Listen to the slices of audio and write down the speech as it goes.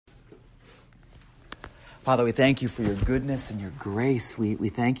Father, we thank you for your goodness and your grace. We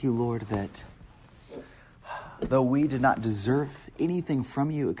thank you, Lord, that though we did not deserve anything from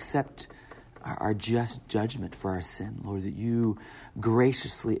you except our just judgment for our sin, Lord, that you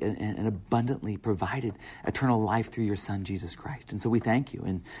graciously and abundantly provided eternal life through your Son, Jesus Christ. And so we thank you.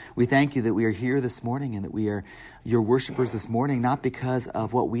 And we thank you that we are here this morning and that we are your worshipers this morning, not because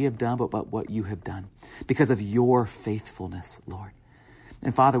of what we have done, but what you have done, because of your faithfulness, Lord.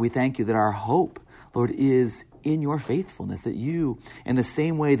 And Father, we thank you that our hope, Lord, is in your faithfulness, that you, in the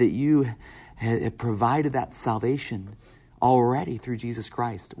same way that you have provided that salvation already through Jesus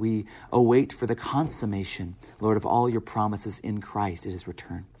Christ, we await for the consummation, Lord, of all your promises in Christ at his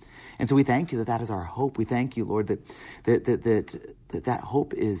return. And so we thank you that that is our hope. We thank you, Lord, that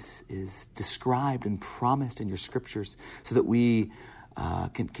hope is described and promised in your scriptures so that we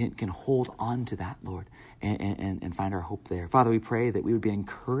can hold on to that, Lord, and find our hope there. Father, we pray that we would be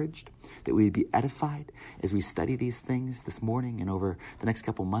encouraged, that we would be edified as we study these things this morning and over the next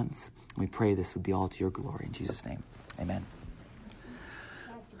couple months. We pray this would be all to your glory. In Jesus' name, amen.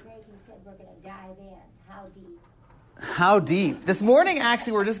 Pastor Greg, he said we're going to dive in. How deep? How deep? This morning,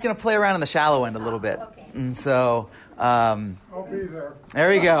 actually, we're just going to play around in the shallow end a little bit. Okay. And so, I'll be there. there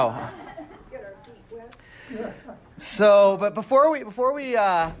we go. Get our feet wet. So, but before we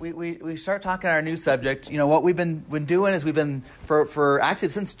start talking our new subject, you know what we've been doing is we've been for actually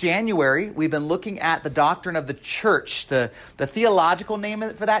since January we've been looking at the doctrine of the church. The theological name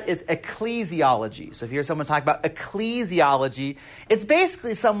for that is ecclesiology. So if you hear someone talk about ecclesiology, it's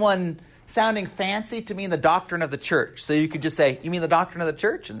basically someone sounding fancy to mean the doctrine of the church. So you could just say, you mean the doctrine of the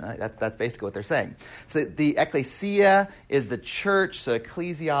church? And that's basically what they're saying. So the ecclesia is the church, so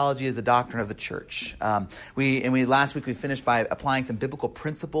ecclesiology is the doctrine of the church. Last week we finished by applying some biblical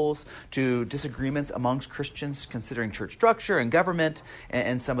principles to disagreements amongst Christians considering church structure and government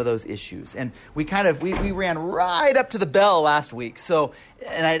and some of those issues. And we ran right up to the bell last week. So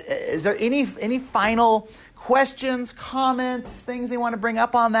is there any final questions, comments, things they want to bring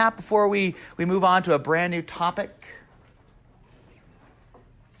up on that before we move on to a brand new topic?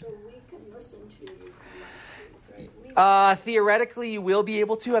 So we can listen to you from last week, right? Theoretically, you will be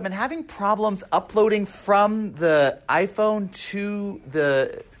able to. I've been having problems uploading from the iPhone to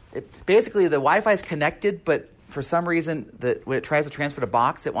basically the Wi-Fi is connected, but for some reason, when it tries to transfer to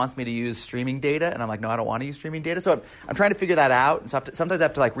Box, it wants me to use streaming data, and I'm like, no, I don't want to use streaming data. So I'm trying to figure that out, and so sometimes I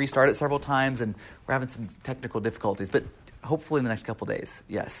have to restart it several times, and we're having some technical difficulties. But hopefully in the next couple days,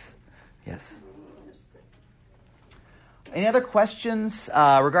 yes. Any other questions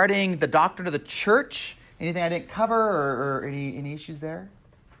regarding the doctrine of the church? Anything I didn't cover, or any issues there?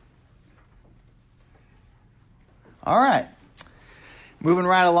 All right. Moving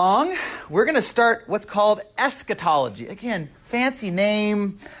right along, we're going to start what's called eschatology. Again, fancy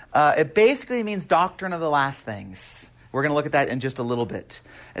name. It basically means doctrine of the last things. We're going to look at that in just a little bit.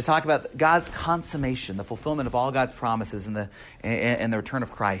 It's talking about God's consummation, the fulfillment of all God's promises and the return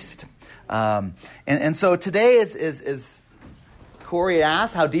of Christ. And so today is Corey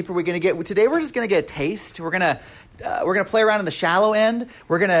asked, how deep are we going to get? Today we're just going to get a taste. We're going to play around in the shallow end.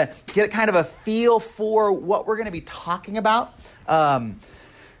 We're going to get kind of a feel for what we're going to be talking about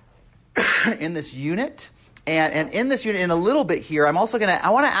in this unit. And in this unit, in a little bit here, I want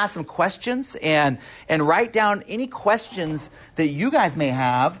to ask some questions and write down any questions that you guys may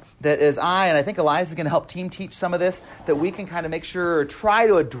have that and I think Elias is going to help team teach some of this, that we can kind of make sure or try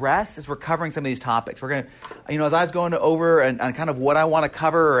to address as we're covering some of these topics. We're going to, as I was going over and kind of what I want to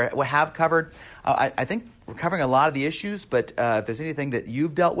cover or what have covered, I think we're covering a lot of the issues, but if there's anything that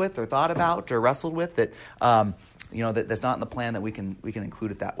you've dealt with or thought about or wrestled with that's not in the plan, that we can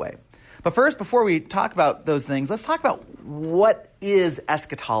include it that way. But first, before we talk about those things, let's talk about what is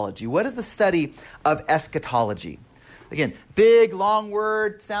eschatology. What is the study of eschatology? Again, big, long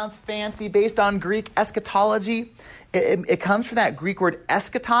word, sounds fancy, based on Greek eschatology. It comes from that Greek word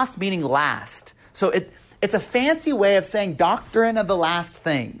eschatos, meaning last. So it's a fancy way of saying doctrine of the last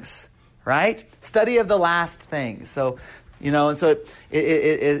things, right? Study of the last things. So, and so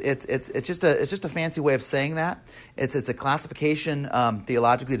it's just a fancy way of saying that. It's a classification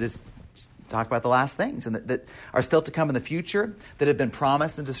theologically to talk about the last things and that are still to come in the future, that have been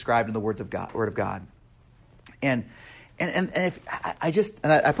promised and described in the Word of God. And if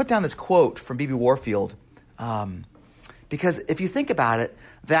I put down this quote from B.B. Warfield, because if you think about it,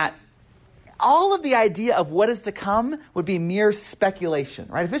 that all of the idea of what is to come would be mere speculation,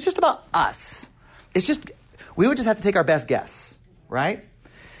 right? If it's just about us, we would just have to take our best guess, right?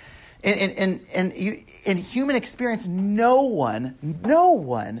 In human experience, no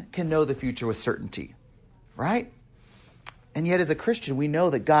one can know the future with certainty, right? And yet as a Christian, we know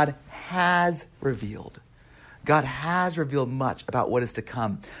that God has revealed God has revealed much about what is to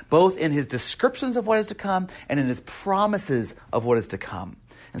come, both in his descriptions of what is to come and in his promises of what is to come.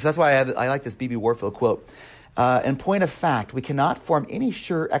 And so that's why I like this B.B. Warfield quote. In point of fact, we cannot form any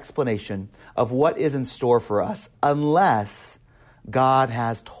sure explanation of what is in store for us unless God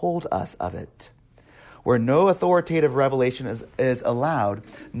has told us of it. Where no authoritative revelation is allowed,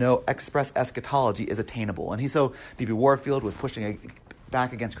 no express eschatology is attainable. And B.B. Warfield was pushing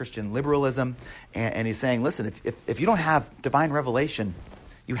back against Christian liberalism, and he's saying, listen, if you don't have divine revelation,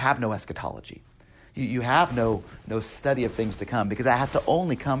 you have no eschatology. You have no study of things to come, because that has to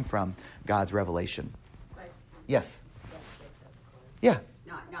only come from God's revelation. Question. Yes. Yes, of course. Yeah.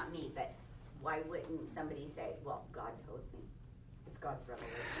 Not me, but why wouldn't somebody say, well, God told me? It's God's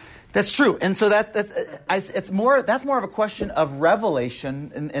revelation. That's true, and so that's more of a question of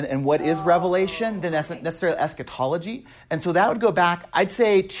revelation and what is revelation than necessarily eschatology. And so that would go back, I'd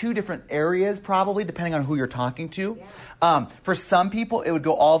say, 2 different areas probably, depending on who you're talking to. Yeah. For some people, it would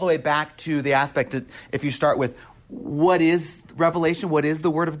go all the way back to the aspect that if you start with what is revelation, what is the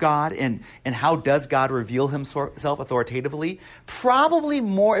Word of God, and how does God reveal himself authoritatively. Probably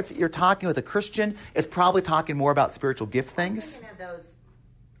more, if you're talking with a Christian, it's probably talking more about spiritual gift things. I'm thinking of those,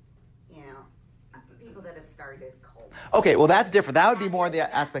 people that have started cults. Okay, well, that's different. That would be more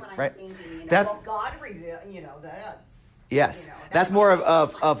the aspect, what I'm right? thinking, That's God revealed, that. yes. That's more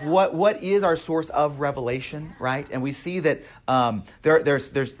of what is our source of revelation, right? And we see that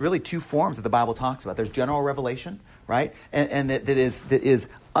there's really 2 forms that the Bible talks about. There's general revelation, right, and that is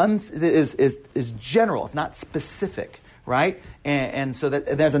general. It's not specific. Right? And so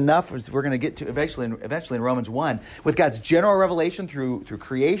that there's enough, as we're going to get to eventually in Romans 1, with God's general revelation through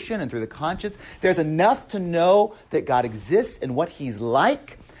creation and through the conscience, there's enough to know that God exists and what he's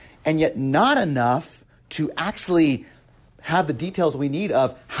like, and yet not enough to actually have the details we need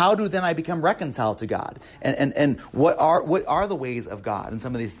of how do then I become reconciled to God, and what are the ways of God and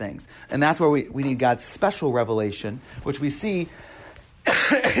some of these things. And that's where we need God's special revelation, which we see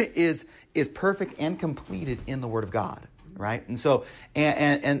is perfect and completed in the Word of God. Right, and so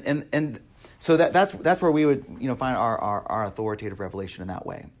so that's where we would find our authoritative revelation in that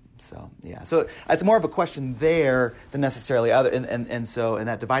way. So so it's more of a question there than necessarily other, and so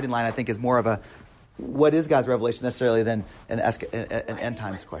that dividing line I think is more of a what is God's revelation necessarily than an end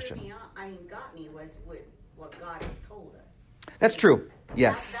times question. Got me was what God has told us. That's true.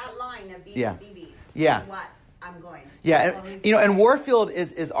 Yes. That line of BB. Yeah. What I'm going. Yeah, and Warfield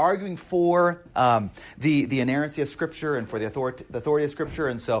is arguing for the inerrancy of Scripture and for the authority of Scripture,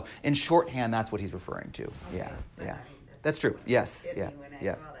 and so in shorthand, that's what he's referring to. Okay. Yeah, that's true. Yes, yeah.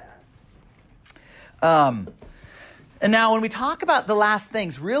 And now, when we talk about the last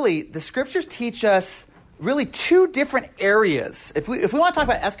things, really, the Scriptures teach us really 2 different areas. If we want to talk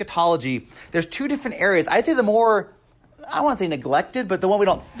about eschatology, there's 2 different areas. I'd say the more, I don't want to say neglected, but the one we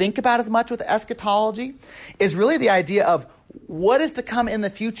don't think about as much with eschatology is really the idea of what is to come in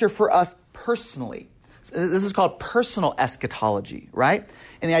the future for us personally. So this is called personal eschatology, right?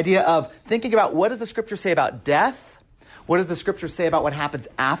 And the idea of thinking about what does the Scripture say about death? What does the Scripture say about what happens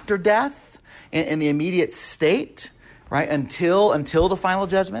after death in the immediate state? Right, until the final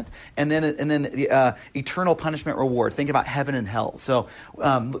judgment, and then the eternal punishment reward. Think about heaven and hell. So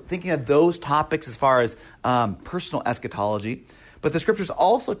thinking of those topics as far as personal eschatology. But the Scriptures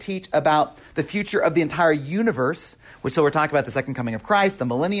also teach about the future of the entire universe, so we're talking about the second coming of Christ, the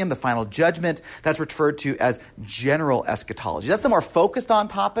millennium, the final judgment. That's referred to as general eschatology. That's the more focused on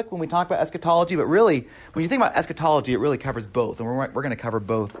topic when we talk about eschatology. But really, when you think about eschatology, it really covers both, and we're going to cover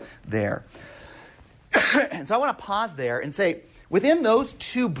both there. And so I want to pause there and say, within those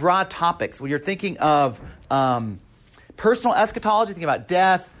 2 broad topics, when you're thinking of personal eschatology, thinking about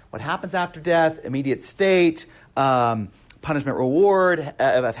death, what happens after death, immediate state, punishment reward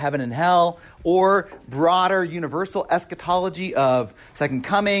of heaven and hell, or broader universal eschatology of second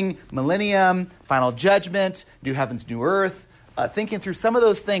coming, millennium, final judgment, new heavens, new earth, thinking through some of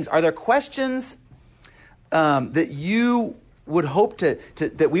those things, are there questions that you would hope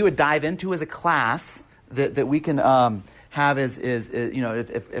that we would dive into as a class that we can have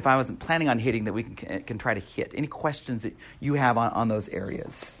if I wasn't planning on hitting, that we can try to hit? Any questions that you have on those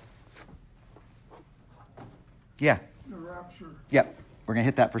areas? Yeah. The rapture. Yep. We're going to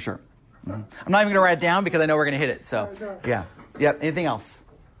hit that for sure. Mm-hmm. I'm not even going to write it down because I know we're going to hit it. So, yeah. Yep. Anything else?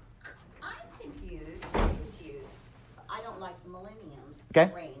 I'm confused. I don't like the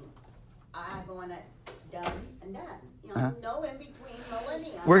millennium reign. I want it done and done. No in between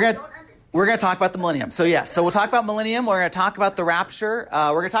millennium. We're going to talk about the millennium. So, yes. So, we'll talk about millennium. We're going to talk about the rapture.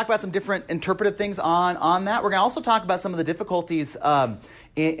 We're going to talk about some different interpretive things on that. We're going to also talk about some of the difficulties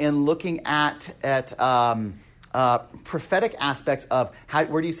in looking at prophetic aspects of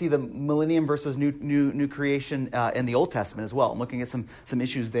where do you see the millennium versus new creation in the Old Testament as well. I'm looking at some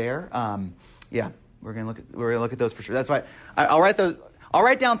issues there. We're gonna look at those for sure. That's why I'll write those. I'll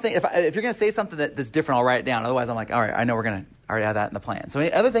write down things. If you're gonna say something that's different, I'll write it down. Otherwise, I'm like, all right, I know we're gonna already have that in the plan. So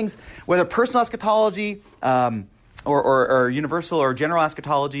any other things, whether personal eschatology or universal or general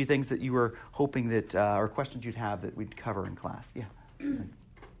eschatology, things that you were hoping that or questions you'd have that we'd cover in class. Yeah, Susan.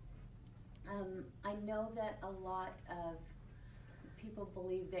 I know that a lot of people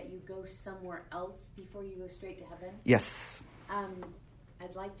believe that you go somewhere else before you go straight to heaven. Yes.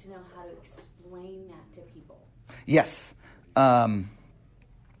 I'd like to know how to explain that to people. Yes. So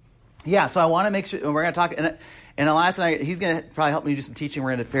I want to make sure, and we're going to talk, and Elias and I, he's going to probably help me do some teaching.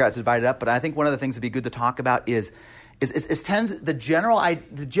 We're going to figure out to divide it up, but I think one of the things that would be good to talk about is the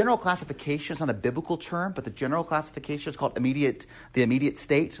general classification. It's not a biblical term, but the general classification is called the immediate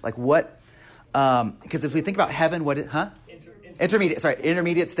state. Like what? Because if we think about heaven,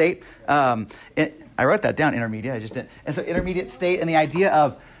 intermediate state. I wrote that down, intermediate. I just didn't. And so intermediate state, and the idea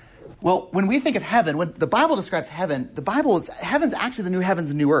of, well, when we think of heaven, when the Bible describes heaven, heaven's actually the new heavens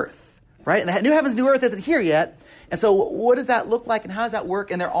and new earth, right? And the new heavens and new earth isn't here yet. And so what does that look like, and how does that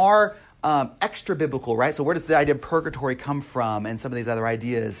work? And there are extra biblical, right? So where does the idea of purgatory come from, and some of these other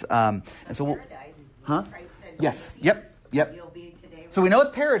ideas? And so, yes, yep. So we know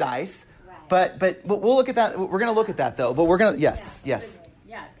it's paradise, but we'll look at that. We're going to look at that though. But we're going to yes.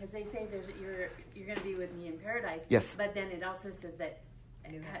 Yeah, because they say you're going to be with me in paradise. Yes. But then it also says that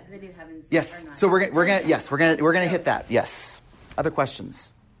the new heavens. Yes. Are not. So we're gonna hit that. Yes. Other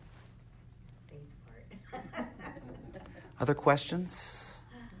questions? Other questions?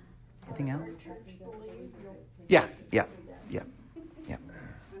 Anything else? Yeah. What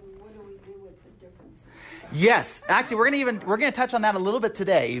do we do with the differences? Yes. Actually, we're gonna touch on that a little bit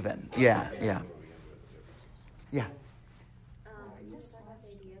today. Even. Yeah.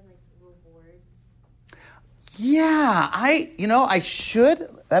 Yeah, I should.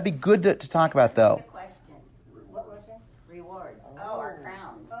 That'd be good to talk about, though. Good question. What was it? Rewards. Oh, our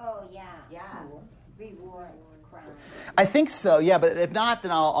crowns. Oh, yeah. Yeah. Rewards, crowns. I think so. Yeah, but if not,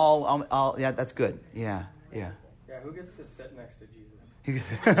 then I'll. Yeah, that's good. Yeah. Yeah. Who gets to sit next to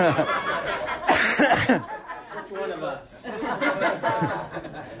Jesus? Just one of us.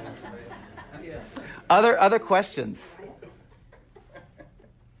 Other questions?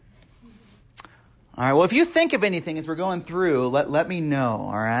 All right. Well, if you think of anything as we're going through, let me know.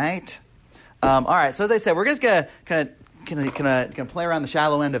 All right. All right. So as I said, we're just gonna kind of play around the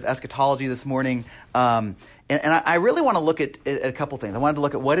shallow end of eschatology this morning, and I really want to look at a couple things. I wanted to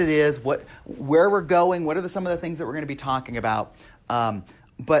look at what it is, where we're going, what are some of the things that we're going to be talking about.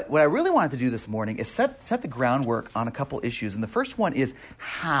 But what I really wanted to do this morning is set the groundwork on a couple issues, and the first one is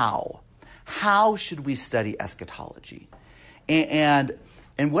how. How should we study eschatology? And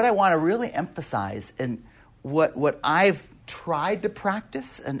what I want to really emphasize, and what I've tried to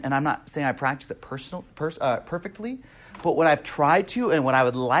practice, and I'm not saying I practice it perfectly, but what I've tried to, and what I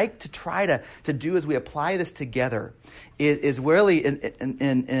would like to try to do as we apply this together, is really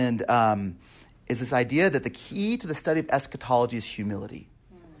is this idea that the key to the study of eschatology is humility.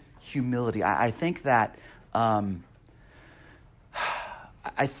 Humility. I think that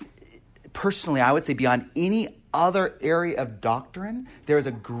personally, I would say beyond any other area of doctrine, there is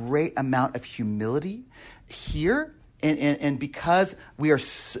a great amount of humility here. And because we are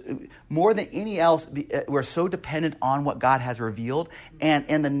more than any else, we're so dependent on what God has revealed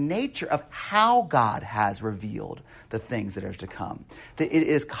and the nature of how God has revealed the things that are to come, that it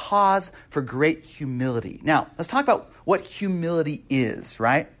is cause for great humility. Now, let's talk about what humility is,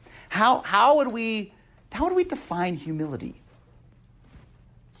 right? How would we define humility?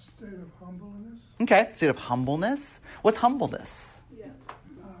 State of humbleness. Okay, state of humbleness. What's humbleness? Yes.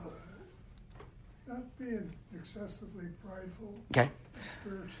 Not being excessively prideful. Okay.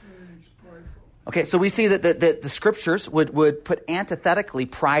 Spiritually prideful. Okay, so we see that the scriptures would put antithetically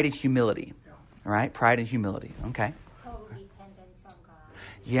pride and humility. Yeah. All right, pride and humility. Okay. Total dependence on God.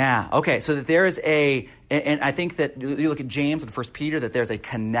 Yeah. Okay. So that there is and I think that you look at James and 1 Peter, that there's a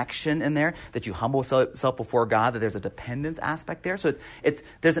connection in there, that you humble yourself before God, that there's a dependence aspect there. So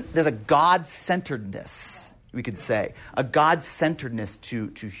there's a God-centeredness, we could say, a God-centeredness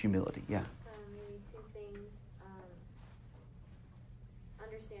to humility. Yeah. Maybe two things: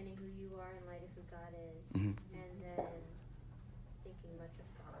 understanding who you are in light of who God is, and then thinking much of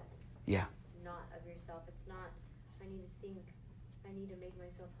God. Yeah. Not of yourself. It's not, I need to make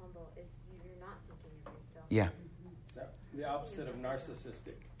myself humble. It's you're not thinking of yourself. Yeah. The opposite of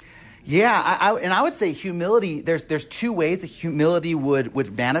narcissistic. Yeah, I would say humility. There's two ways that humility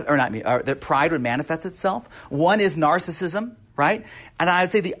that pride would manifest itself. One is narcissism, right? And I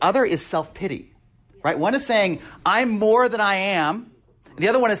would say the other is self-pity, right? One is saying I'm more than I am. The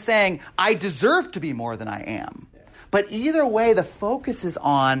other one is saying I deserve to be more than I am. But either way, the focus is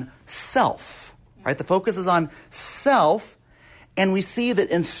on self, right? The focus is on self. And we see that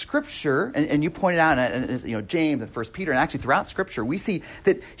in Scripture, and you pointed out, James and 1 Peter, and actually throughout Scripture, we see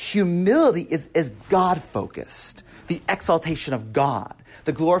that humility is God-focused. The exaltation of God,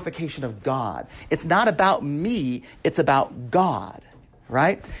 the glorification of God. It's not about me, it's about God,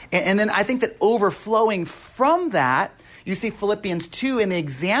 right? And then I think that overflowing from that, you see Philippians 2 in the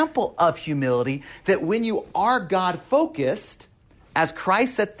example of humility, that when you are God-focused, as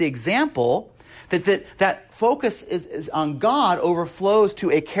Christ set the example, that focus is on God overflows to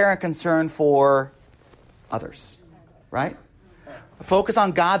a care and concern for others, right? A focus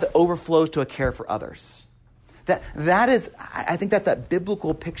on God that overflows to a care for others. That is, I think that's that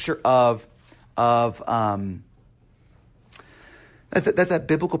biblical picture of that's that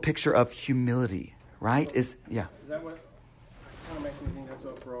biblical picture of humility, right? Is that what kind of makes me think that's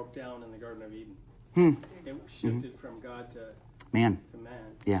what broke down in the Garden of Eden? It shifted from God to man.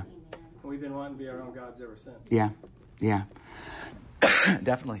 Yeah. We've been wanting to be our own gods ever since. Yeah.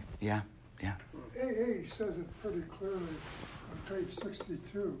 Definitely. Yeah. AA says it pretty clearly on page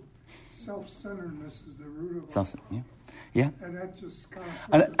 62. Self-centeredness is the root of all. Yeah. And that just kind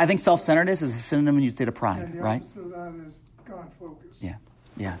of... I think self-centeredness is a synonym you'd say to pride, and the right? opposite of that is God-focused.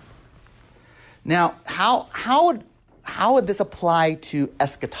 Yeah. Now, how would this apply to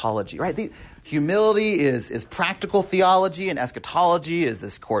eschatology, right? Humility is practical theology, and eschatology is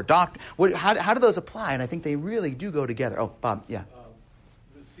this core doctrine. How do those apply? And I think they really do go together. Oh, Bob, yeah.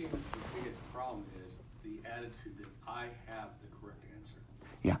 It seems the biggest problem is the attitude that I have the correct answer.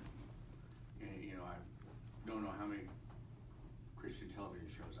 Yeah. And, I don't know how many Christian television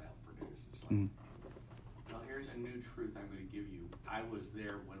shows I help produce. It's like, well, here's a new truth I'm going to give you. I was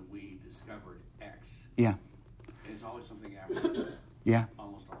there when we discovered X. Yeah. And it's always something after. Yeah.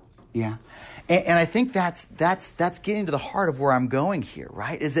 Almost always. Yeah. And I think that's getting to the heart of where I'm going here,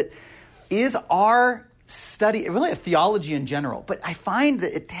 right? Is our study, really a theology in general, but I find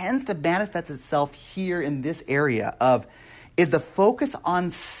that it tends to manifest itself here in this area is the focus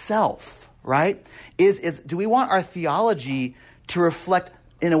on self, right? Do we want our theology to reflect,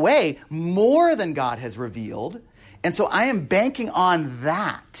 in a way, more than God has revealed? And so I am banking on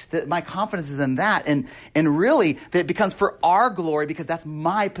that my confidence is in that, and really that it becomes for our glory because that's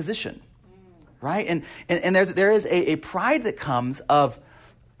my position, right? And there is a pride that comes of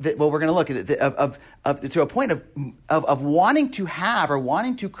that. Well, we're going to look at it, to a point of wanting to have or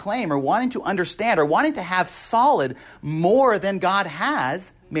wanting to claim or wanting to understand or wanting to have solid more than God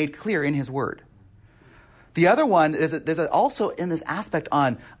has made clear in His Word. The other one is that there's also in this aspect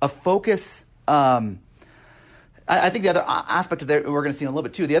on a focus. I think the other aspect of that we're going to see in a little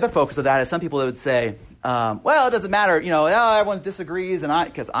bit too. The other focus of that is some people that would say, well, it doesn't matter, everyone disagrees, and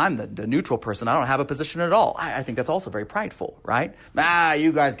because I'm the neutral person, I don't have a position at all. I think that's also very prideful, right?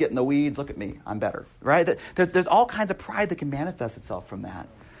 You guys get in the weeds, look at me, I'm better, right? There's all kinds of pride that can manifest itself from that.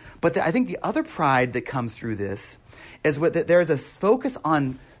 But I think the other pride that comes through this is that there is a focus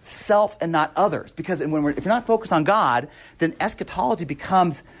on self and not others. Because if you're not focused on God, then eschatology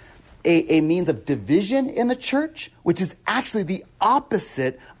becomes a means of division in the church, which is actually the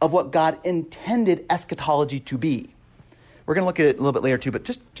opposite of what God intended eschatology to be. We're going to look at it a little bit later too, but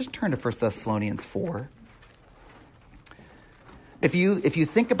just turn to 1 Thessalonians 4. If you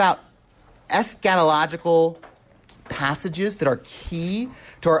think about eschatological passages that are key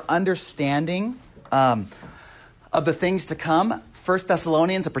to our understanding of the things to come, 1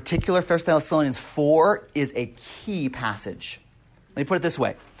 Thessalonians, in particular, 1 Thessalonians 4 is a key passage. Let me put it this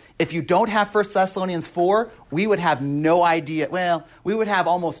way. If you don't have 1 Thessalonians 4, we would have no idea. Well, we would have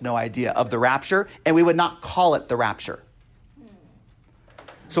almost no idea of the rapture, and we would not call it the rapture.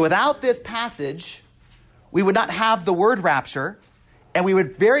 So without this passage, we would not have the word rapture, and we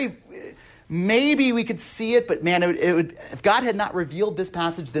would maybe we could see it, but man, it would, if God had not revealed this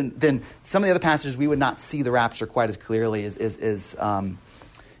passage, then some of the other passages we would not see the rapture quite as clearly as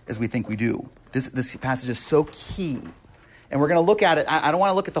we think we do. This passage is so key. And we're going to look at it. I don't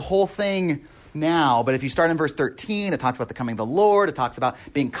want to look at the whole thing now, but if you start in verse 13, it talks about the coming of the Lord. It talks about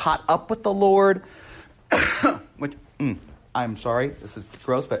being caught up with the Lord. Which, I'm sorry, this is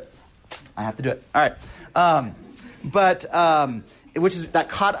gross, but I have to do it. All right. Which is that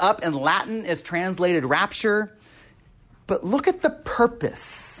caught up in Latin is translated rapture. But look at the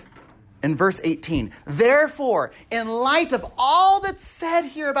purpose in verse 18. Therefore, in light of all that's said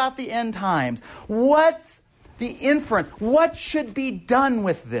here about the end times, what's the inference? What should be done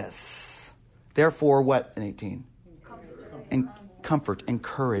with this? Therefore, what in 18? Comfort,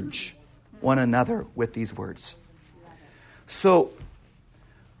 encourage one another with these words. So,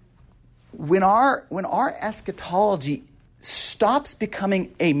 when our eschatology stops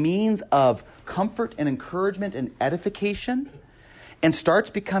becoming a means of comfort and encouragement and edification and starts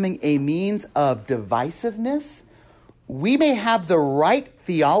becoming a means of divisiveness, we may have the right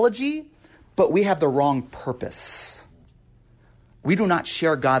theology, but we have the wrong purpose. We do not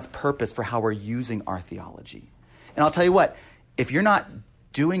share God's purpose for how we're using our theology. And I'll tell you what, if you're not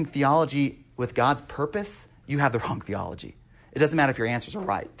doing theology with God's purpose, you have the wrong theology. It doesn't matter if your answers are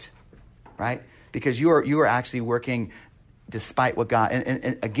right? Because you are actually working despite what God,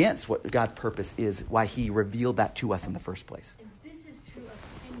 and against what God's purpose is, why he revealed that to us in the first place. And this is true of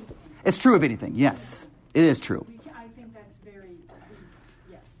anything. It's true of anything, yes. It is true. I think that's very,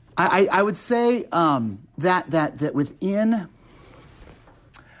 yes. I would say that within,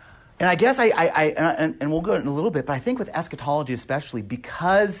 and I guess and we'll go in a little bit, but I think with eschatology especially,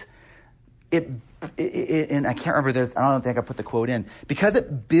 because and I can't remember, I don't think I put the quote in, because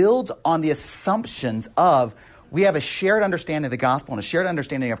it builds on the assumptions of we have a shared understanding of the gospel and a shared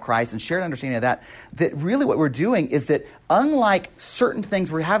understanding of Christ and shared understanding of that really what we're doing is that unlike certain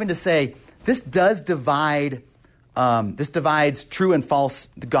things, we're having to say, this does divide, this divides true and false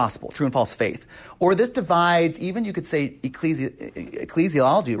the gospel, true and false faith. Or this divides, even you could say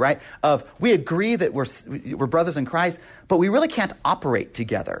ecclesiology, right? Of we agree that we're brothers in Christ, but we really can't operate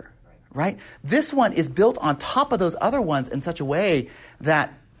together, right? This one is built on top of those other ones in such a way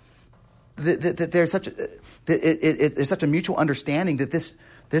that there's such a mutual understanding that this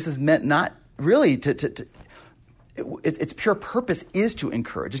is meant not really its pure purpose is to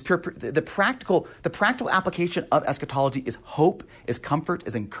encourage. It's the practical application of eschatology is hope, is comfort,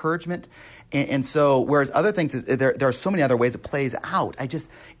 is encouragement, and so whereas other things there are so many other ways it plays out.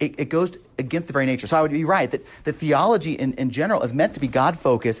 It goes against the very nature. So I would be right that theology in general is meant to be God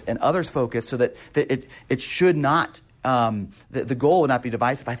focused and others focused, so that it should not. The goal would not be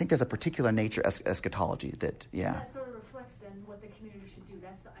divisive. I think there's a particular nature eschatology that, yeah. And that sort of reflects then what the community should do.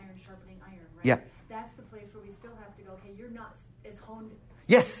 That's the iron sharpening iron, right? Yeah. That's the place where we still have to go, okay, you're not as honed.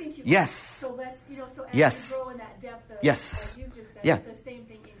 Yes. Yes. So let's, so as yes. we grow in that depth of, yes. like you just said, yeah. it's the same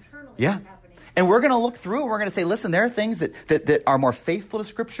thing internally yeah. happening. And we're going to look through and we're going to say, listen, there are things that are more faithful to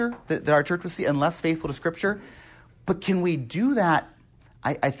Scripture that our church will see and less faithful to Scripture. But can we do that?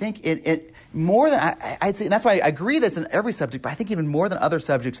 I think it more than I'd say, and that's why I agree that's in every subject, but I think even more than other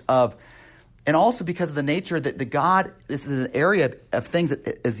subjects and also because of the nature that this is an area of things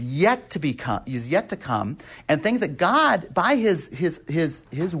that is yet to come, and things that God, by his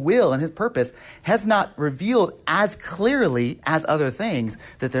will and his purpose, has not revealed as clearly as other things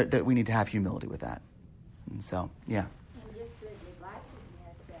that we need to have humility with that. And so, yeah. And just the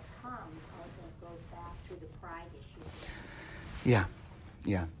divisiveness that comes, I think, goes back to the pride issue. Yeah.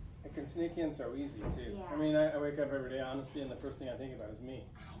 Yeah. It can sneak in so easy, too. Yeah. I mean, I wake up every day, honestly, and the first thing I think about is me.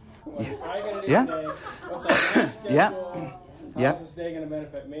 What am I going to do yeah. today? What's on my schedule? Yeah. How is this day going to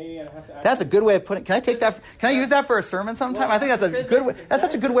benefit me? And I have to that's a good way of putting it. Can I take that? Can I use that for a sermon sometime? Well, I think that's a good way. That's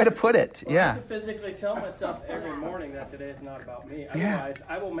such a good way to put it. Well, yeah. I have to physically tell myself every morning that today is not about me. Yeah. Otherwise,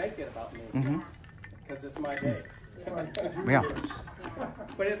 I will make it about me. Because it's my day. Yeah.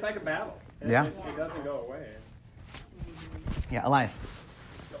 But it's like a battle. Yeah. It doesn't go away. Yeah, Elias.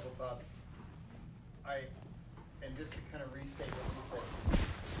 Couple thoughts. And just to kind of restate what you said,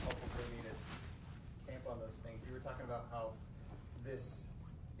 it's helpful for me to camp on those things. You were talking about how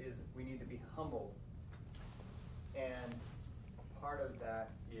we need to be humble. And part of that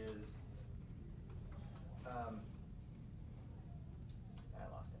is, I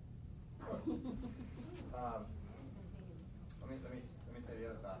lost it. Let me say the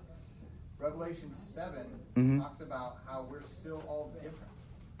other thought. Revelation 7 talks about how we're still all different.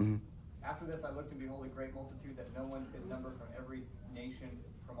 Mm-hmm. After this, I looked and behold a great multitude that no one could number from every nation,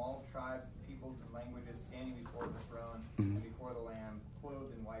 from all tribes, peoples, and languages, standing before the throne and before the Lamb,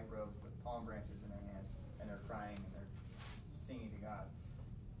 clothed in white robes with palm branches in their hands, and they're crying and they're singing to God.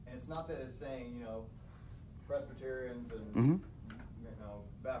 And it's not that it's saying, Presbyterians and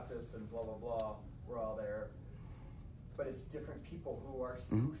Baptists and blah blah blah, we're all there, but it's different people who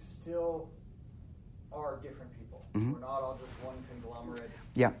still are different people. We're not all just one conglomerate.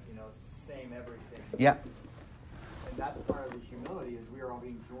 Yeah. Same everything. Yeah. And that's part of the humility is we are all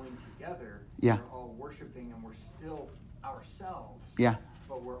being joined together. Yeah. We're all worshiping and we're still ourselves. Yeah.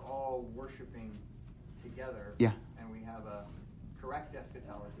 But we're all worshiping together. Yeah. And we have a correct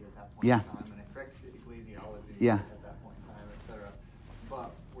eschatology at that point Yeah. in time and a correct ecclesiology Yeah. at that point in time, etc.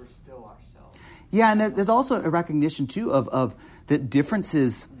 But we're still ourselves. Yeah, and there's also a recognition, too, of that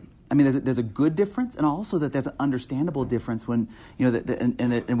differences. I mean, there's a good difference, and also that there's an understandable difference when,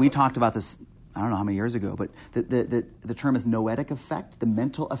 and we talked about this, I don't know how many years ago, but the term is noetic effect, the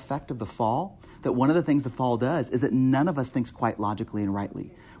mental effect of the fall, that one of the things the fall does is that none of us thinks quite logically and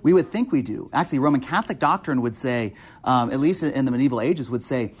rightly. We would think we do. Actually, Roman Catholic doctrine would say, at least in the medieval ages, would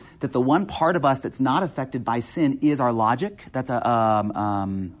say that the one part of us that's not affected by sin is our logic. That's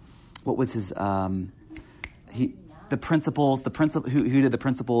what was his, the principles, who did the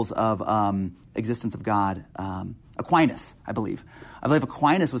principles of existence of God? Aquinas, I believe. I believe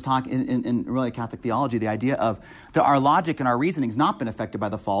Aquinas was talking in really Catholic theology, the idea of that our logic and our reasoning has not been affected by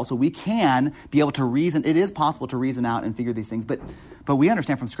the fall, so we can be able to reason. It is possible to reason out and figure these things, but we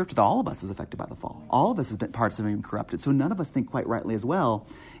understand from Scripture that all of us is affected by the fall. All of us has been parts of it corrupted, so none of us think quite rightly as well,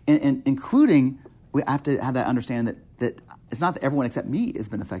 and including we have to have that understanding that it's not that everyone except me has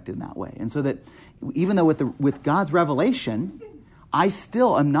been affected in that way, and so that even though with God's revelation, I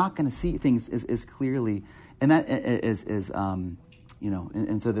still am not going to see things as clearly, and that is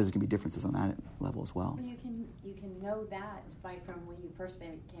and so there's going to be differences on that level as well. You can know that from when you first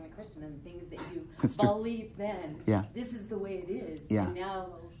became a Christian and things that you That's true. believed then. Yeah. This is the way it is. Yeah. And now,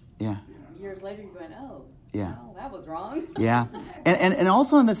 years later, you're going, well, that was wrong. Yeah, and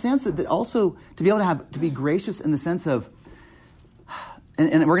also in the sense that also to be able to be gracious in the sense of, and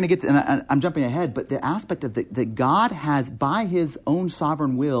we're going to get to, and I'm jumping ahead, but the aspect of that God has by His own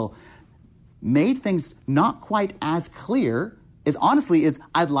sovereign will made things not quite as clear as honestly as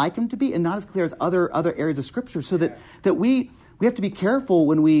I'd like them to be, and not as clear as other areas of Scripture, so that we have to be careful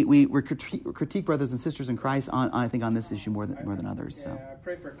when we critique brothers and sisters in Christ I think on this issue more than others. Yeah, So I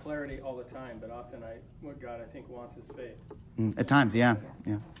pray for clarity all the time, but often what God I think wants is faith. at times, yeah,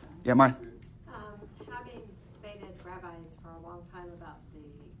 Martha. Having debated rabbis for a long time about the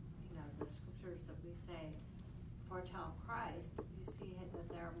scriptures that we say foretell Christ, you see that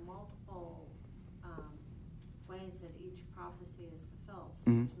there are multiple ways that each prophecy is fulfilled. So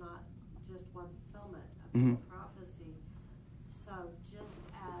there's not just one fulfillment of the prophecy. So just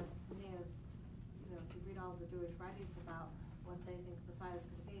as many of, if you read all the Jewish writings about what they think Messiah is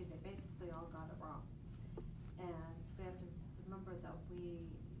going to be, they basically all got it wrong. And so we have to remember that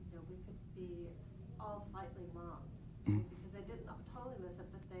we could be all slightly wrong. Because they didn't totally miss it,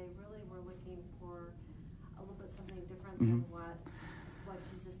 but they really were looking for a little bit something different than what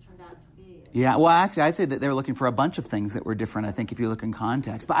Jesus turned out to be. Yeah, well, actually, I'd say that they were looking for a bunch of things that were different, I think, if you look in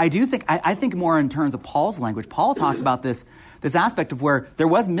context. But I do think, I think more in terms of Paul's language. Paul talks about this aspect of where there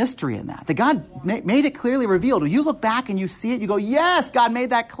was mystery in that God made it clearly revealed. When you look back and you see it, you go, yes, God made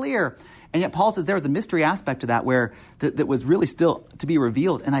that clear. And yet Paul says there was a mystery aspect to that where that was really still to be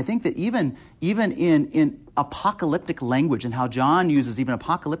revealed. And I think that even in apocalyptic language and how John uses even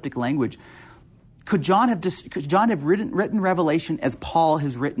apocalyptic language, could John have written Revelation as Paul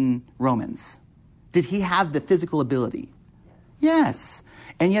has written Romans? Did he have the physical ability? Yes.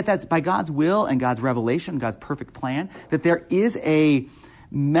 And yet that's by God's will and God's revelation, God's perfect plan, that there is a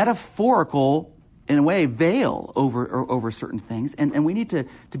metaphorical, in a way, veil over certain things. And we need to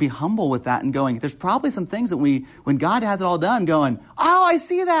be humble with that and going, there's probably some things that when God has it all done, going, oh, I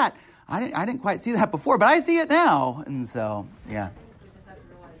see that. I didn't quite see that before, but I see it now. And so, yeah. We just have to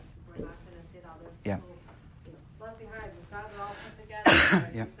realize we're not going to see it all. Yeah. Left behind, we've got it all put together.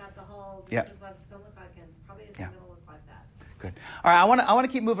 Yeah. We've got the whole, this Yeah. is what it's going to look like, and probably it's Yeah. going to look like that. Good. All right, I want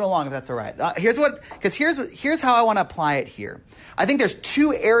to keep moving along if that's all right. Here's how I want to apply it here. I think there's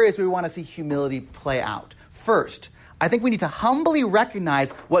two areas we want to see humility play out. First, I think we need to humbly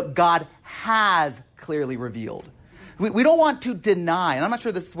recognize what God has clearly revealed. We don't want to deny, and I'm not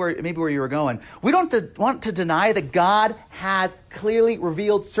sure this is where you were going. We don't want to deny that God has clearly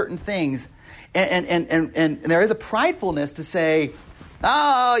revealed certain things, and there is a pridefulness to say,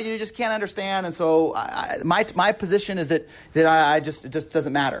 oh, you just can't understand, and so my position is that it just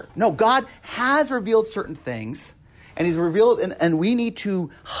doesn't matter. No, God has revealed certain things, and He's revealed, and we need to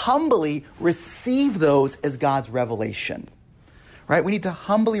humbly receive those as God's revelation, right? We need to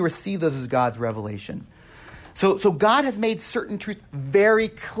humbly receive those as God's revelation. So God has made certain truths very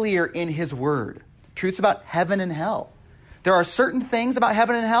clear in His Word, truths about heaven and hell. There are certain things about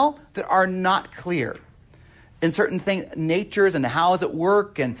heaven and hell that are not clear. In certain things, natures and how does it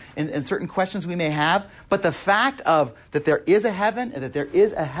work and certain questions we may have. But the fact of that there is a heaven and that there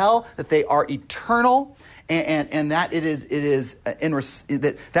is a hell, that they are eternal, and that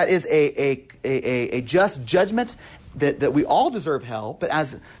that is a just judgment that we all deserve hell, but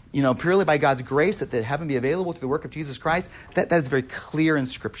as, purely by God's grace, that heaven be available through the work of Jesus Christ, that is very clear in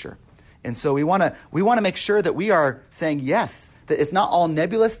Scripture. And so we want to make sure that we are saying yes, that it's not all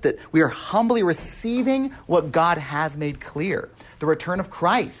nebulous, that we are humbly receiving what God has made clear. The return of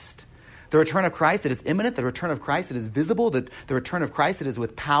Christ. The return of Christ that is imminent, the return of Christ that is visible, the return of Christ that is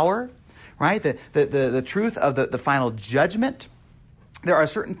with power, right? The truth of the final judgment. There are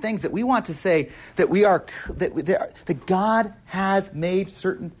certain things that we want to say that God has made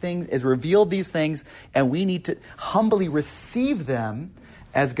certain things, has revealed these things, and we need to humbly receive them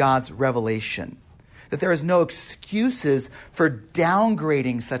as God's revelation. That there is no excuses for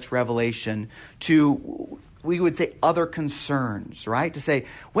downgrading such revelation to, we would say, other concerns, right? To say,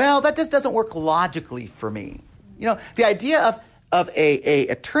 well, that just doesn't work logically for me. The idea of a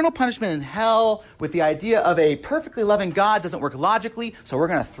eternal punishment in hell with the idea of a perfectly loving God doesn't work logically, so we're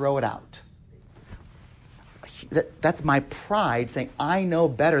going to throw it out. That's my pride saying, I know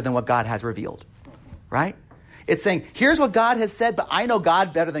better than what God has revealed, right? It's saying, here's what God has said, but I know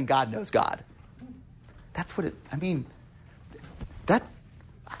God better than God knows God. That's what I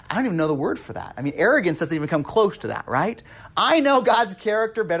don't even know the word for that. Arrogance doesn't even come close to that, right? I know God's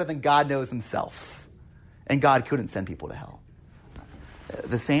character better than God knows himself. And God couldn't send people to hell.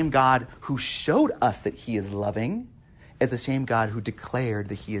 The same God who showed us that he is loving is the same God who declared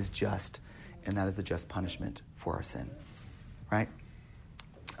that he is just, and that is the just punishment for our sin, right?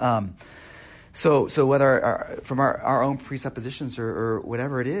 So whether from our own presuppositions or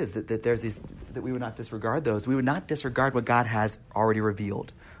whatever it is, that there's these, that we would not disregard those. We would not disregard what God has already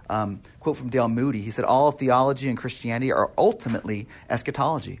revealed. Quote from Dale Moody. He said, all theology and Christianity are ultimately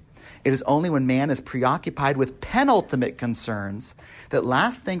eschatology. It is only when man is preoccupied with penultimate concerns that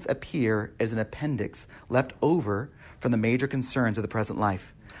last things appear as an appendix left over from the major concerns of the present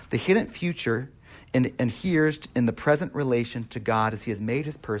life. The hidden future adheres in the present relation to God as he has made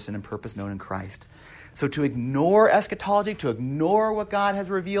his person and purpose known in Christ. So to ignore eschatology, to ignore what God has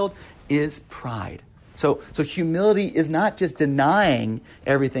revealed, is pride. So humility is not just denying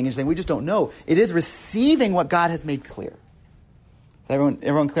everything and saying we just don't know. It is receiving what God has made clear. Is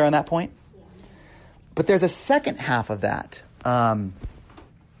everyone clear on that point? But there's a second half of that. And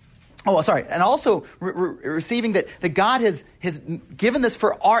also receiving that God has given this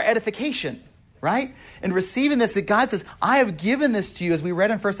for our edification, right? And receiving this, that God says, I have given this to you, as we read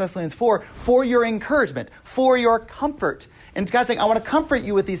in 1 Thessalonians 4, for your encouragement, for your comfort. And God's saying, I want to comfort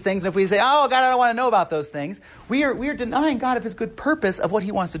you with these things. And if we say, oh, God, I don't want to know about those things, we are denying God of his good purpose of what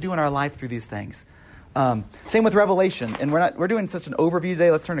he wants to do in our life through these things. Same with Revelation. And we're doing such an overview today.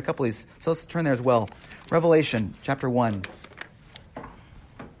 Let's turn a couple of these. So let's turn there as well. Revelation chapter 1.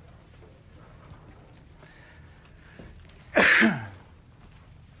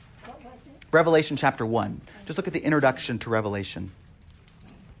 Revelation chapter 1. Just look at the introduction to Revelation.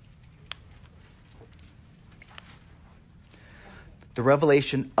 The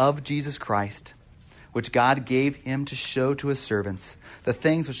revelation of Jesus Christ, which God gave him to show to his servants, the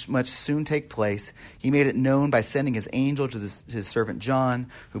things which must soon take place. He made it known by sending his angel to his servant John,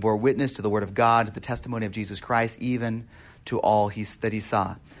 who bore witness to the word of God, to the testimony of Jesus Christ, even to all that he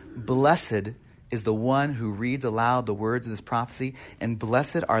saw. Blessed is the one who reads aloud the words of this prophecy, and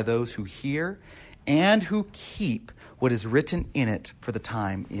blessed are those who hear and who keep what is written in it, for the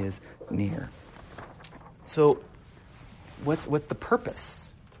time is near. So, what's the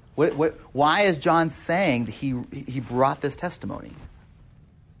purpose? Why is John saying that he brought this testimony?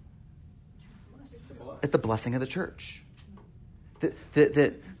 It's the blessing of the church.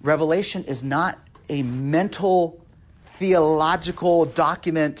 That Revelation is not a mental, theological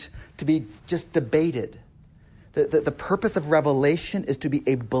document to be just debated. The purpose of Revelation is to be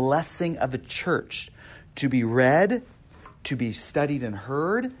a blessing of the church, to be read, to be studied and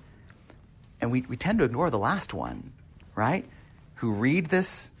heard. And we tend to ignore the last one, right? Who read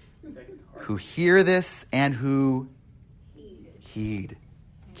this, who hear this, and who heed.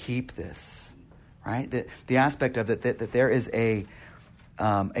 Keep this, right? The aspect of it that there is a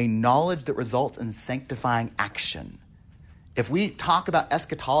knowledge that results in sanctifying action. If we talk about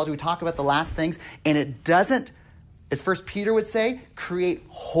eschatology, we talk about the last things, and it doesn't, as 1 Peter would say, create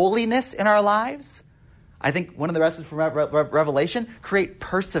holiness in our lives. I think one of the rest from Revelation, create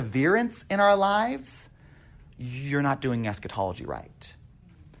perseverance in our lives. You're not doing eschatology right.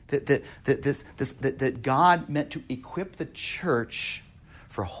 That God meant to equip the church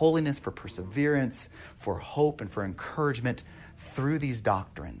for holiness, for perseverance, for hope, and for encouragement through these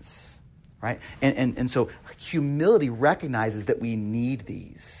doctrines. Right? And so humility recognizes that we need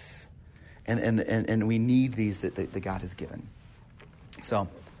these. And we need these that God has given. So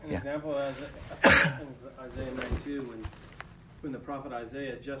An example is Isaiah 9:2, when the prophet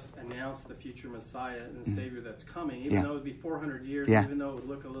Isaiah just announced the future Messiah and the Savior that's coming, even though it would be 400 years, even though it would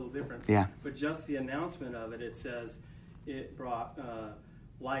look a little different. But just the announcement of it, it says it brought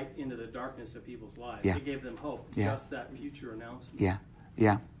light into the darkness of people's lives. It gave them hope. Just that future announcement.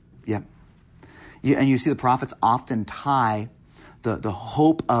 And you see the prophets often tie the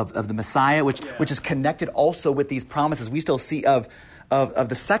hope of the Messiah, which is connected also with these promises we still see of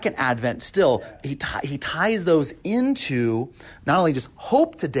the second advent still. He ties those into not only just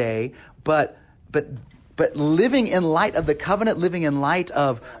hope today, but living in light of the covenant, living in light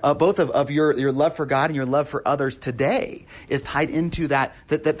of both of your love for God and your love for others today is tied into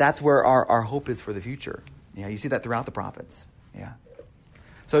that's where our hope is for the future. Yeah, you see that throughout the prophets. Yeah.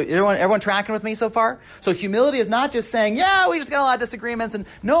 So everyone tracking with me so far? So humility is not just saying, we just got a lot of disagreements. And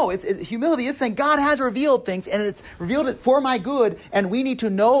no, humility is saying God has revealed things, and it's revealed it for my good, and we need to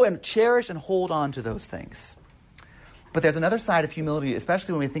know and cherish and hold on to those things. But there's another side of humility,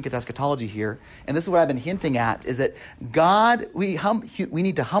 especially when we think of eschatology here, and this is what I've been hinting at, is that we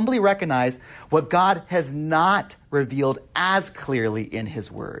need to humbly recognize what God has not revealed as clearly in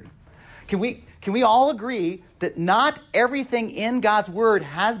His Word. Can we all agree that not everything in God's Word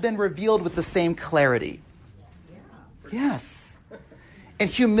has been revealed with the same clarity? Yes. And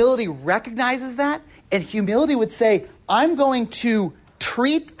humility recognizes that, and humility would say, I'm going to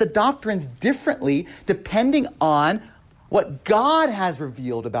treat the doctrines differently depending on what God has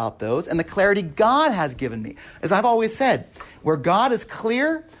revealed about those and the clarity God has given me. As I've always said, where God is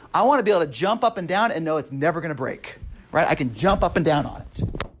clear, I want to be able to jump up and down and know it's never going to break. Right? I can jump up and down on it.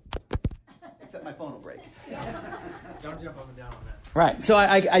 Except my phone will break. Don't jump up and down on that. Right. So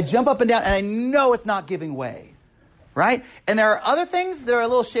I jump up and down, and I know it's not giving way. Right? And there are other things that are a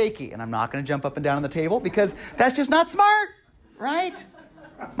little shaky, and I'm not going to jump up and down on the table because that's just not smart. Right?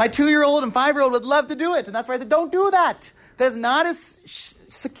 My 2-year-old and 5-year-old would love to do it, and that's why I said, don't do that. That's not as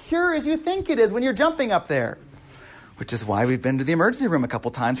secure as you think it is when you're jumping up there. Which is why we've been to the emergency room a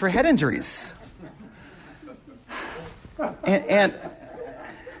couple times for head injuries. And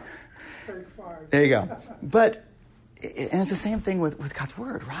there you go. But and it's the same thing with God's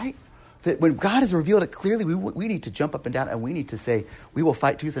Word, right? That when God has revealed it clearly, we need to jump up and down, and we need to say, we will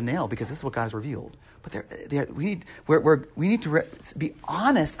fight tooth and nail because this is what God has revealed. But we need to be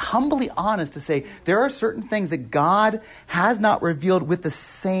honest, humbly honest, to say there are certain things that God has not revealed with the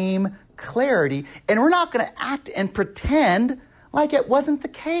same clarity, and we're not going to act and pretend like it wasn't the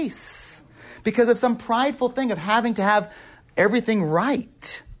case because of some prideful thing of having to have everything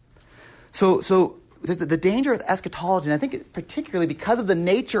right. So the danger of eschatology, and I think particularly because of the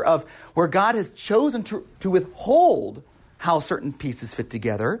nature of where God has chosen to withhold how certain pieces fit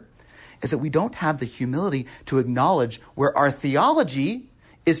together, is that we don't have the humility to acknowledge where our theology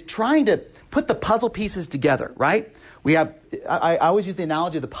is trying to put the puzzle pieces together, right? I always use the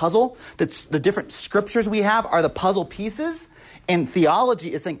analogy of the puzzle, that the different scriptures we have are the puzzle pieces, and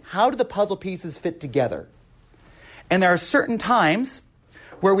theology is saying, how do the puzzle pieces fit together? And there are certain times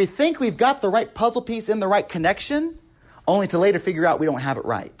where we think we've got the right puzzle piece in the right connection, only to later figure out we don't have it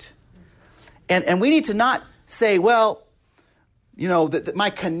right. And we need to not say, well, that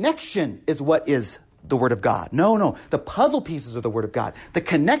my connection is what is the Word of God. No. The puzzle pieces are the Word of God. The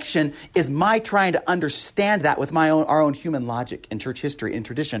connection is my trying to understand that with our own human logic and church history and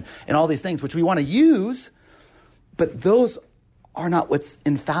tradition and all these things which we want to use, but those are not what's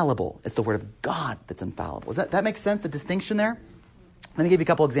infallible. It's the Word of God that's infallible. Does that make sense, the distinction there? Let me give you a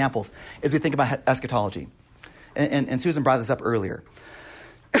couple examples as we think about eschatology. And Susan brought this up earlier.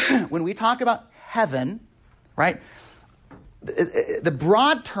 When we talk about heaven, right, the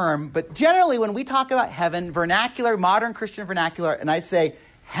broad term, but generally when we talk about heaven, vernacular, modern Christian vernacular, and I say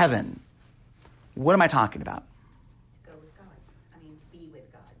heaven, what am I talking about? To go with God. Be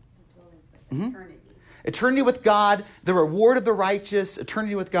with God. Mm-hmm. Eternity. Eternity with God, the reward of the righteous,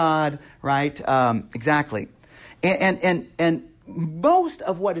 eternity with God, right? Exactly. And most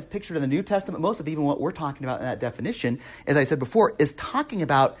of what is pictured in the New Testament, most of even what we're talking about in that definition, as I said before, is talking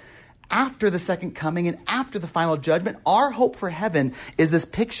about after the second coming and after the final judgment. Our hope for heaven is this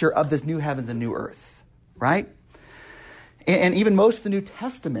picture of this new heavens and new earth, right? And even most of the New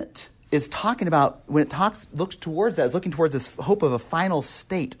Testament is talking about, when it looks towards that, is looking towards this hope of a final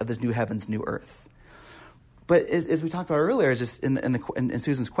state of this new heavens, new earth. But as we talked about earlier, just in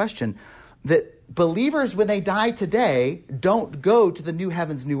Susan's question, that believers, when they die today, don't go to the new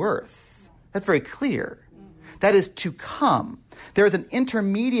heavens, new earth. That's very clear. That is to come. There is an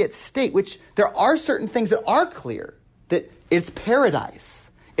intermediate state, which there are certain things that are clear, that it's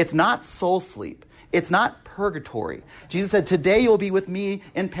paradise. It's not soul sleep. It's not purgatory. Jesus said, today you'll be with me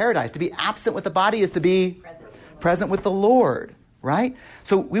in paradise. To be absent with the body is to be present with the Lord, right?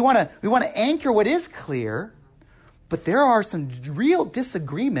 So we want to anchor what is clear, but there are some real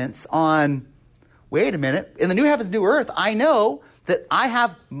disagreements on, wait a minute, in the new heavens, new earth, I know that I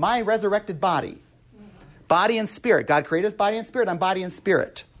have my resurrected body. Body and spirit. God created us body and spirit. I'm body and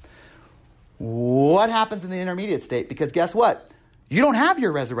spirit. What happens in the intermediate state? Because guess what? You don't have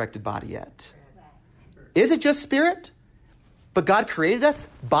your resurrected body yet. Is it just spirit? But God created us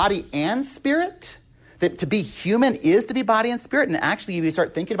body and spirit? That to be human is to be body and spirit? And actually, if you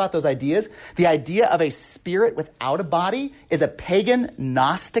start thinking about those ideas, the idea of a spirit without a body is a pagan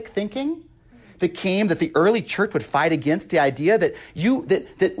Gnostic thinking that the early church would fight against, the idea that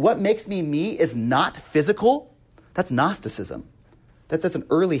that what makes me is not physical. That's Gnosticism. That's an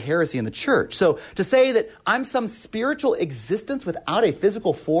early heresy in the church. So to say that I'm some spiritual existence without a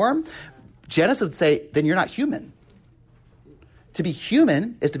physical form, Genesis would say, then you're not human. To be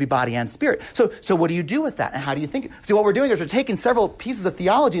human is to be body and spirit. So what do you do with that? And how do you think? See, what we're doing is we're taking several pieces of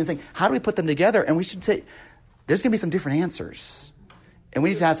theology and saying, how do we put them together? And we should say, there's going to be some different answers. And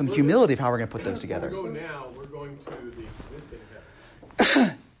we need to have some humility of how we're going to put those together. We're going to the existing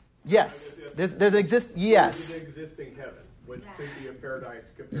heaven. Yes. There's an existing heaven, which could be a paradise.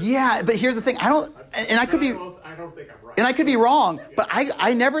 Yeah, but here's the thing. I don't think I'm right. And I could be wrong, but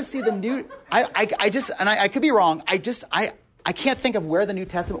I never see the new, I could be wrong. I can't think of where the New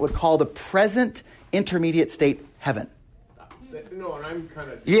Testament would call the present intermediate state heaven. No, and I'm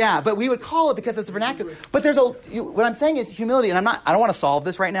kind of... Yeah, but we would call it because it's vernacular. But what I'm saying is humility, and I don't want to solve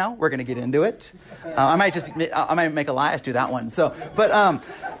this right now. We're going to get into it. I might make Elias do that one. So,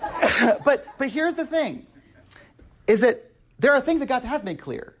 but here's the thing, is that there are things that God has made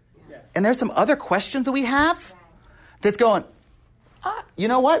clear. And there's some other questions that we have that's going, you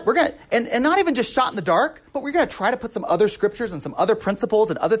know what? We're going to, and not even just shot in the dark, but we're going to try to put some other scriptures and some other principles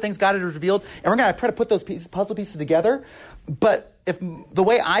and other things God has revealed, and we're going to try to put those puzzle pieces together. But if the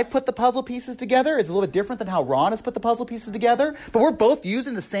way I've put the puzzle pieces together is a little bit different than how Ron has put the puzzle pieces together, but we're both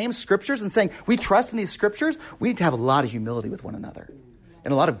using the same scriptures and saying we trust in these scriptures, we need to have a lot of humility with one another,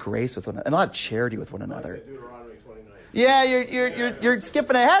 and a lot of grace with one another, and a lot of charity with one another. Yeah, you're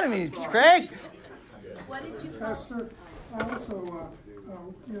skipping ahead of me, Craig. What did you Pastor, also,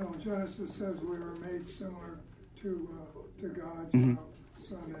 Genesis says we were made similar to God,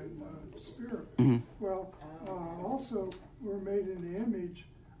 Son and Spirit. Mm-hmm. Well, also we're made in the image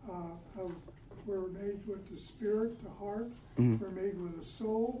we're made with the spirit, the heart. Mm-hmm. We're made with a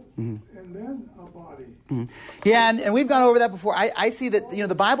soul, and then a body. Mm-hmm. Yeah, and we've gone over that before. I see that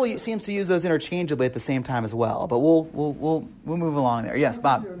the Bible seems to use those interchangeably at the same time as well. But we'll move along there. Yes,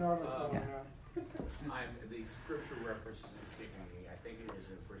 Bob. The scripture references in speaking, I think it is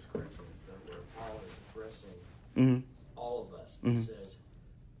in 1 Corinthians, where Paul is addressing all of us. He says,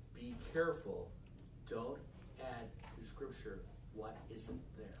 "Be careful, don't add to scripture what isn't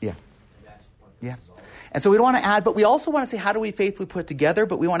there." Yeah. And that's what this is all about. And so we don't want to add, but we also want to say, how do we faithfully put together?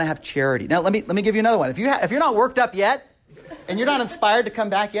 But we want to have charity. Now, let me give you another one. If you're not worked up yet, and you're not inspired to come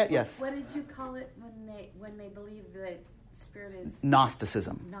back yet, yes. What did you call it when they believe that spirit is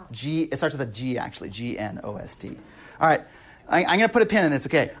Gnosticism? It starts with a G, actually. Gnost. All right, I'm going to put a pin in this.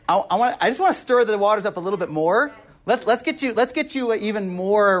 Okay, I just want to stir the waters up a little bit more. Let's get you even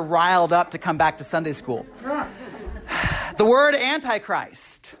more riled up to come back to Sunday school. The word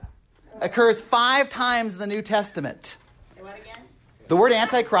Antichrist occurs 5 times in the New Testament. Say what again? The word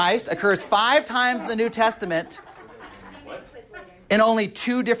Antichrist occurs 5 times in the New Testament in only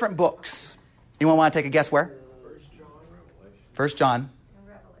 2 different books. Anyone want to take a guess where? 1 John.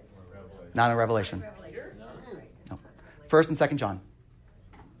 Not in Revelation. No. 1 and 2 John.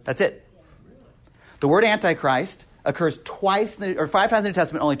 That's it. The word Antichrist occurs 5 times in the New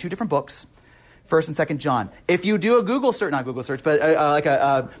Testament, only 2 different books. 1 and 2 John. If you do a Google search, not Google search, but like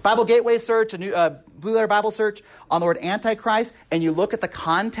a Bible Gateway search, a new Blue Letter Bible search on the word Antichrist, and you look at the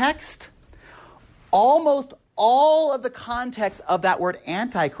context, almost all of the context of that word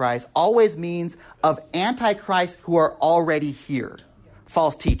Antichrist always means of Antichrists who are already here,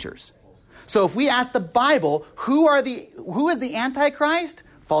 false teachers. So if we ask the Bible, who is the Antichrist?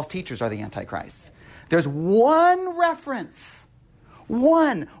 False teachers are the Antichrists. There's one reference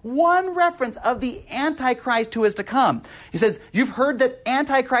of the Antichrist who is to come. He says, you've heard that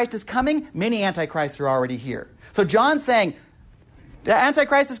Antichrist is coming. Many Antichrists are already here. So John's saying, the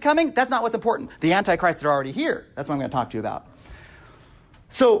Antichrist is coming. That's not what's important. The Antichrists are already here. That's what I'm going to talk to you about.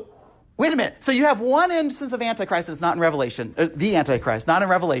 So, wait a minute. So you have one instance of Antichrist that's not in Revelation. The Antichrist, not in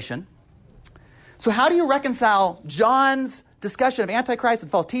Revelation. So how do you reconcile John's discussion of Antichrist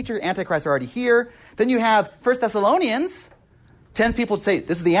and false teacher? Antichrists are already here. Then you have 1 Thessalonians. 10 people say,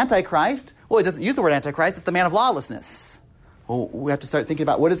 this is the Antichrist. Well, it doesn't use the word Antichrist. It's the man of lawlessness. Well, we have to start thinking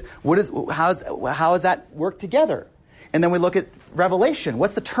about how does that work together? And then we look at Revelation.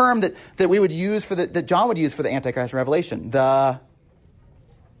 What's the term that we would use that John would use for the Antichrist in Revelation? The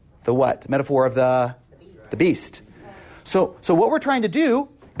what? Metaphor of the beast. So what we're trying to do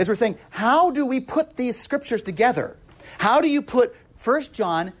is we're saying, how do we put these scriptures together? How do you put 1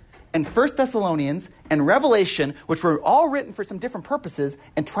 John and 1 Thessalonians and Revelation, which were all written for some different purposes,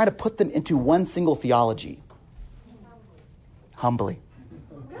 and try to put them into one single theology? Humbly.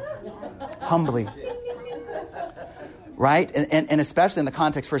 Humbly. Right? And especially in the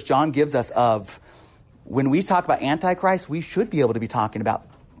context 1 John gives us of, when we talk about Antichrist, we should be able to be talking about,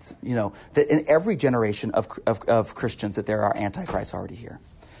 that in every generation of Christians that there are Antichrists already here.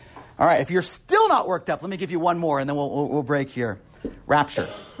 All right, if you're still not worked up, let me give you one more, and then we'll break here. Rapture.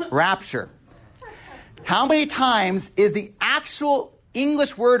 Rapture. How many times is the actual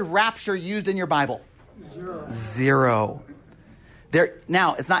English word rapture used in your Bible? 0.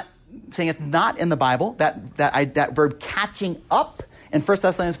 Now, it's not saying it's not in the Bible. That verb catching up in 1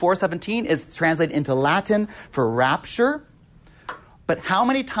 Thessalonians 4:17 is translated into Latin for rapture. But how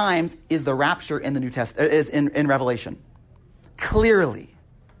many times is the rapture in the New Testament, is in Revelation? Clearly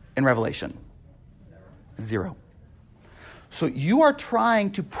in Revelation. 0. So you are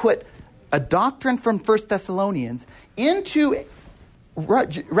trying to put a doctrine from 1 Thessalonians into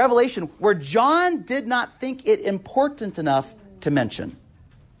Revelation where John did not think it important enough to mention.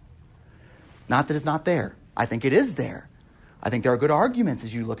 Not that it's not there. I think it is there. I think there are good arguments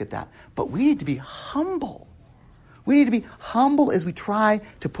as you look at that. But we need to be humble. We need to be humble as we try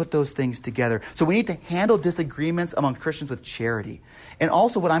to put those things together. So we need to handle disagreements among Christians with charity. And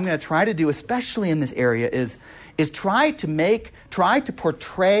also what I'm going to try to do, especially in this area, is try to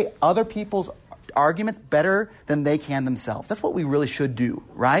portray other people's arguments better than they can themselves. That's what we really should do,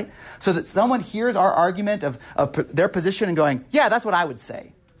 right? So that someone hears our argument of their position and going, yeah, that's what I would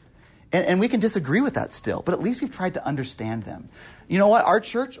say. And we can disagree with that still, but at least we've tried to understand them. You know what? Our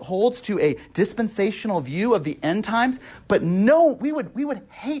church holds to a dispensational view of the end times, but no, we would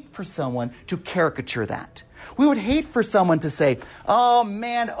hate for someone to caricature that. We would hate for someone to say, oh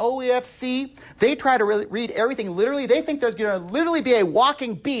man, OEFC, they try to really read everything literally. They think there's going to literally be a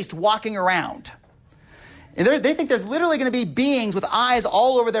walking beast walking around. And they think there's literally going to be beings with eyes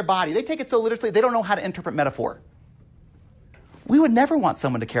all over their body. They take it so literally, they don't know how to interpret metaphor. We would never want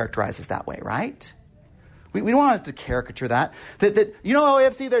someone to characterize us that way, right? We don't want us to caricature that.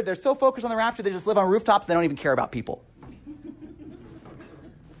 OAFC, they're so focused on the rapture, they just live on rooftops, they don't even care about people.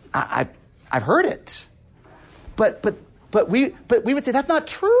 I've heard it. But we would say, that's not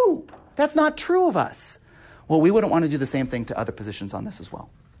true. That's not true of us. Well, we wouldn't want to do the same thing to other positions on this as well,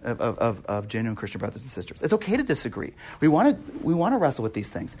 of genuine Christian brothers and sisters. It's okay to disagree. We want to wrestle with these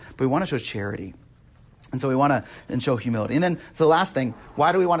things, but we want to show charity. And so we want to show humility. And then the last thing,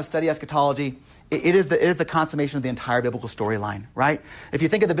 why do we want to study eschatology? It is the consummation of the entire biblical storyline, right? If you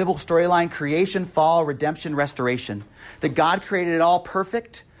think of the biblical storyline, creation, fall, redemption, restoration, that God created it all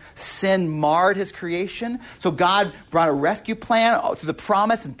perfect. Sin marred his creation. So God brought a rescue plan through the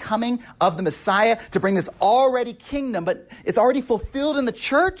promise and coming of the Messiah to bring this already kingdom, but it's already fulfilled in the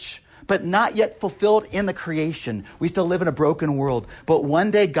church, but not yet fulfilled in the creation. We still live in a broken world, but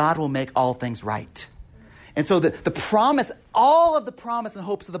one day God will make all things right. And so the promise, all of the promise and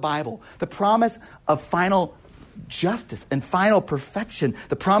hopes of the Bible, the promise of final justice and final perfection,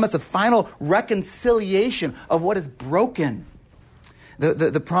 the promise of final reconciliation of what is broken,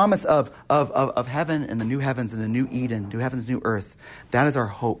 the promise of heaven and the new heavens and the new Eden, new heavens, new earth, that is our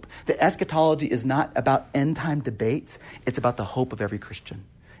hope. The eschatology is not about end time debates. It's about the hope of every Christian.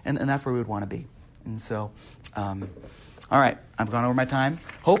 And that's where we would want to be. And so, all right, I've gone over my time.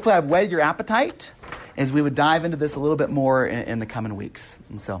 Hopefully I've whetted your appetite as we would dive into this a little bit more in the coming weeks.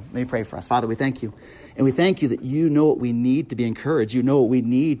 And so let me pray for us. Father, we thank you. And we thank you that you know what we need to be encouraged. You know what we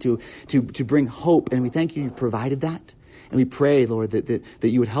need to bring hope. And we thank you provided that. And we pray, Lord, that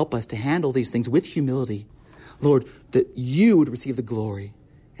you would help us to handle these things with humility. Lord, that you would receive the glory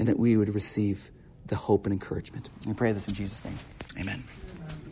and that we would receive the hope and encouragement. We pray this in Jesus' name. Amen.